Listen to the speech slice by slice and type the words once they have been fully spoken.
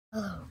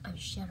I'm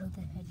Shadow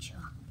the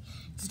Hedgehog.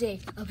 Today,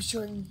 I'll be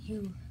showing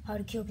you how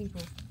to kill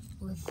people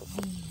with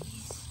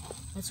these.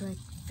 That's right,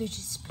 fidget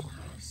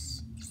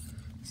spinners.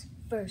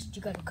 First,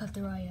 you gotta cut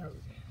their eye out.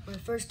 My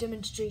first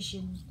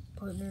demonstration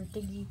partner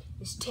thingy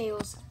is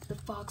Tails, the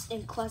Fox,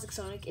 and Classic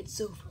Sonic, it's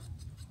Silver.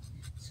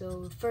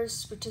 So, the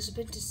first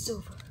participant is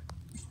Silver.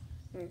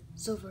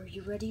 Silver,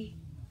 you ready?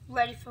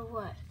 Ready for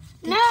what?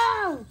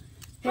 No!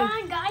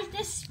 Run, guys,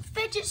 this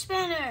fidget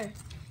spinner!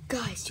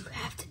 Guys, you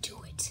have to do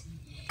it.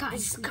 Guys,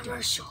 it's a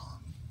commercial.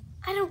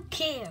 I don't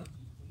care.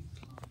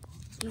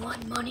 You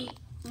want money?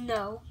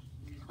 No.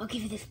 I'll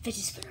give you this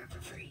fidget spinner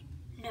for free.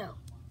 No.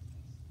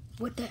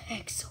 What the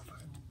heck, Silver?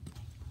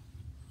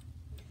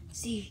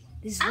 See,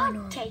 this is one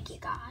I'll take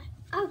it, guys.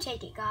 I'll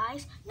take it,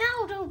 guys.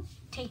 No, don't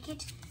take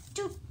it.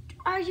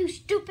 Are you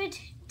stupid,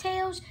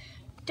 Tails?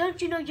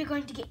 Don't you know you're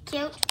going to get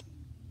killed?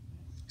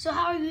 So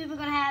how are you even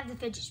going to have the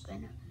fidget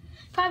spinner?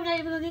 Probably not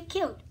even going to get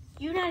killed.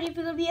 You're not even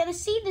going to be able to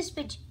see this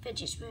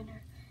fidget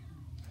spinner.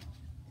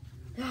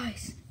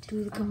 Guys,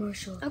 do the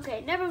commercial.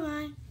 Okay, never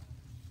mind.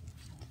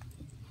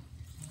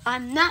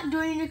 I'm not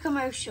doing the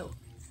commercial.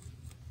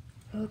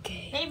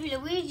 Okay. Maybe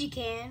Luigi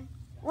can.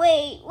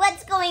 Wait,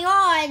 what's going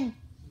on?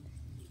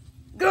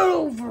 Get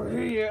over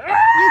here.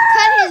 You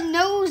cut his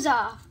nose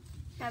off.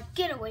 Now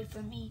get away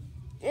from me.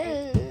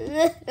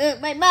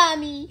 My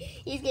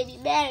mommy is gonna be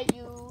mad at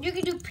you. You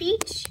can do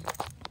Peach.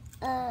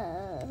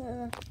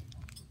 Uh,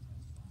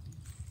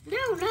 No,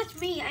 not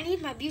me. I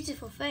need my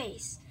beautiful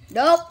face.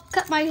 Nope.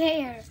 Cut my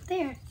hair.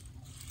 There.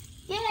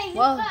 Yay, you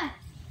Whoa. cut.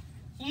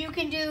 You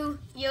can do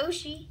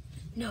Yoshi.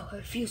 No, I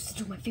refuse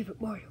to do my favorite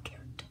Mario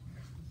character.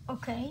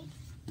 Okay.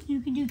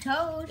 You can do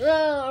Toad.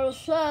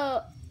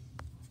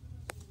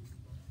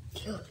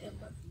 Kill him.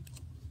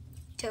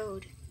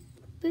 Toad.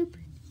 Boop.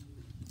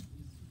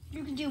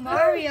 You can do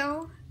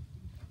Mario.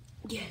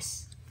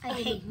 Yes. I I'm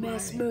hate a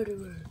mass Mario.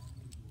 murderer.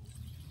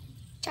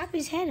 Chop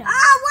his head off.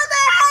 what the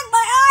heck?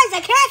 My eyes!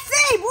 I can't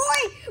see,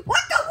 boy! What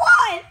the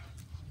what?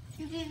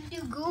 You can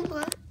do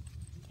Goomba.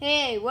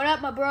 Hey, what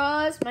up, my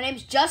bros? My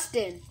name's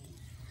Justin.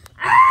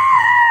 My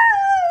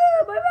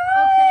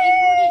Okay,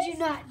 who did you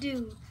not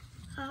do?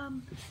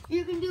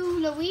 You can do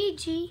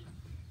Luigi.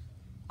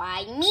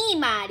 Why me,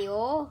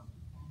 Mario?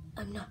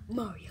 I'm not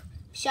Mario.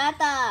 Shut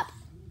up.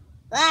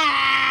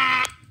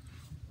 Ah!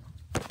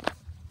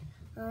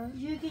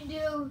 You can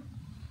do...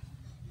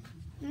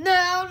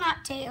 No,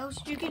 not Tails.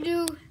 You can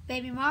do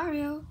Baby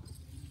Mario.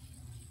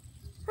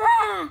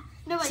 Ah!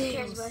 Nobody Tails.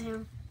 cares about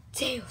him.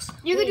 Tails.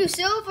 You can do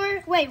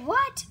Silver. Wait,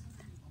 what?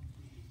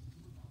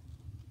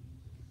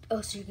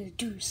 Oh, so you're gonna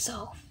do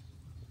yourself?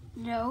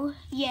 No.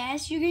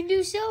 Yes, you can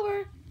do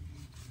Silver.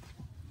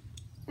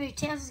 Wait,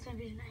 Tails is gonna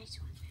be the nice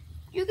one.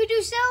 You can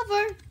do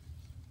Silver.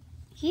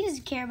 He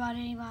doesn't care about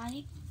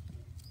anybody.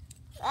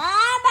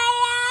 Ah,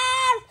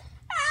 my ass!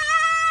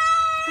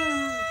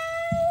 Ah!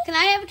 Can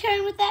I have a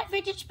turn with that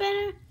fidget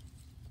spinner?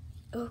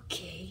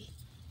 Okay.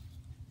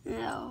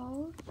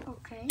 No.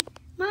 Okay.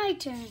 My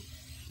turn.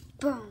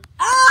 Boom.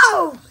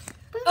 Oh!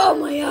 Boom. Oh,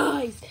 my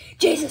eyes.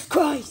 Jesus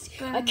Christ.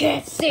 I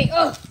can't see.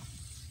 Oh.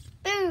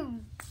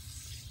 Boom.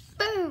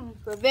 Boom.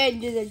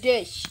 Revenge is a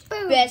dish.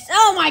 Boom. Best.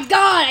 Oh, my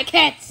God. I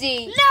can't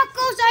see.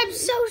 Knuckles, I'm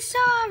so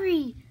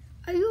sorry.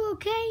 Are you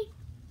okay?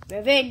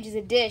 Revenge is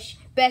a dish.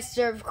 Best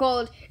served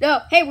cold. No.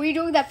 Hey, what are you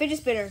doing with that fidget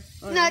spinner?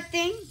 Oh, no.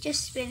 Nothing.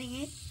 Just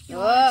spinning it. You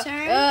want a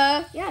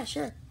turn? Yeah,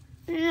 sure.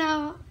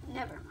 No.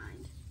 Never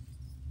mind.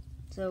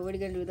 So, what are you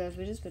gonna do with that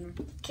fidget spinner?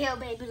 Kill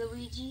baby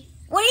Luigi.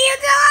 What are you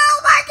doing?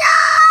 Oh my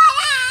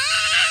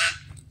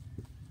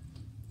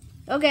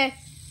God! Okay.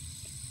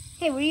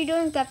 Hey, what are you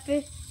doing with that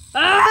fish?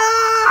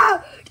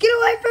 Ah! Get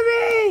away from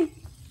me!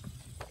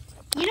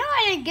 You know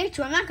I didn't get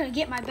you. I'm not going to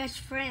get my best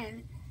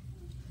friend.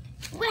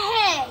 Well,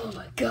 hey! Oh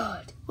my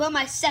God. Well,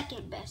 my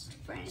second best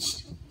friend.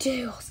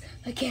 Tails,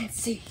 I can't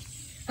see.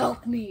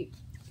 Help me.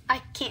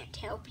 I can't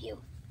help you.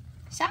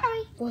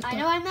 Sorry. What I the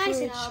know I'm nice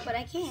and fridge? all, but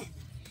I can't.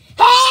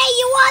 Hey,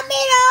 you want me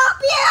to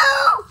help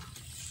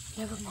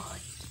you? Never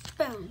mind.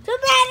 Boom. Too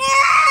bad.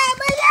 Ah,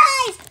 my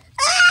eyes!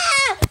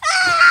 Ah!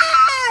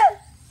 Ah!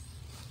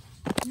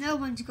 No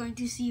one's going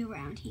to see you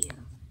around here.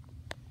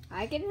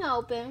 I can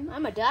help him.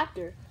 I'm a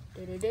doctor.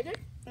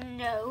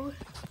 No.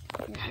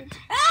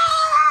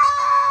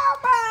 Oh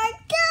my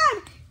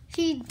God!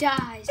 He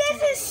dies.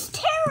 This is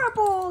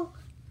terrible.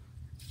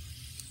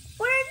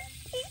 Where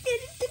he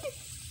did it?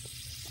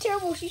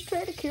 Terrible, she's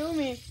trying to kill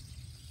me.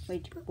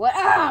 Wait, what?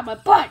 Ah, my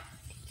butt!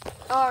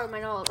 Oh, my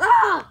nose.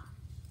 Ah!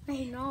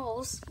 My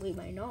nose. Wait,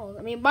 my nose.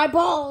 I mean, my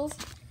balls.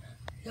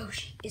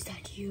 Yoshi, is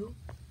that you?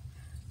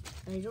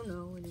 I don't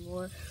know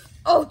anymore.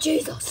 Oh,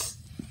 Jesus!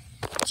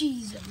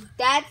 Jesus.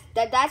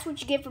 That's what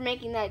you get for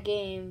making that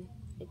game.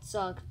 It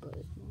sucked, but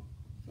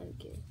I don't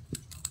care.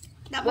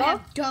 Now we Well-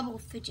 have double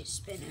fidget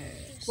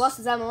spinners. Well,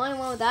 since I'm the only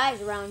one with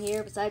eyes around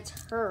here besides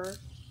her,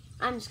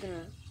 I'm just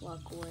gonna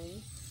walk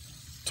away.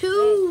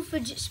 Two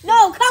fidget spinners.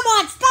 No, come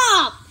on,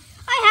 stop!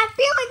 I have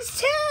feelings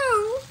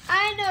too.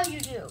 I know you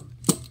do.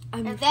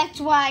 And that's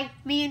why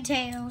me and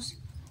Tails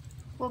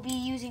will be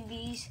using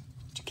these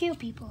to kill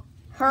people.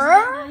 Her?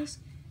 Isn't that nice?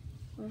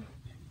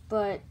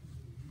 but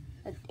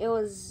it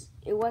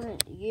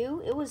wasn't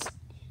you. It was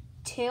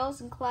Tails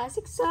and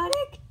Classic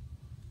Sonic.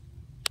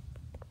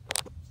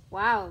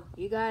 Wow,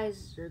 you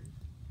guys are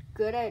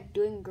good at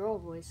doing girl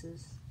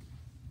voices.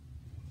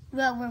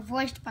 Well, we're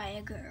voiced by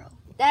a girl.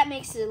 That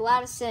makes a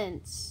lot of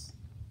sense.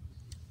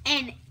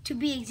 And to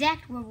be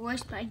exact, we're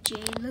voiced by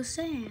Jay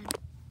Lusan.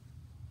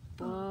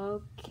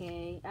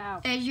 Okay.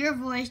 Ow. And you're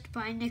voiced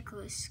by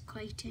Nicholas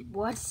Clayton.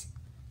 What?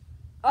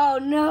 Oh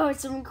no,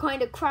 it's some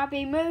kind of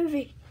crappy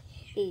movie.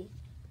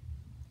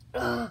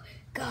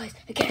 Guys,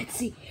 I can't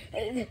see.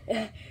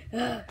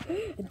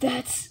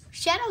 That's...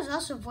 Shadow's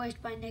also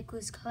voiced by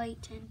Nicholas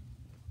Clayton.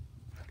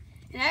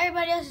 And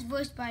everybody else is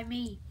voiced by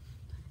me.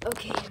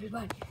 Okay,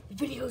 everybody, the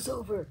video's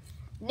over.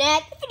 Nah,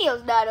 the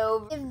video's not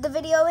over. The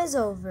video is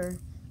over.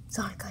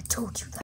 Sonic, I told you that.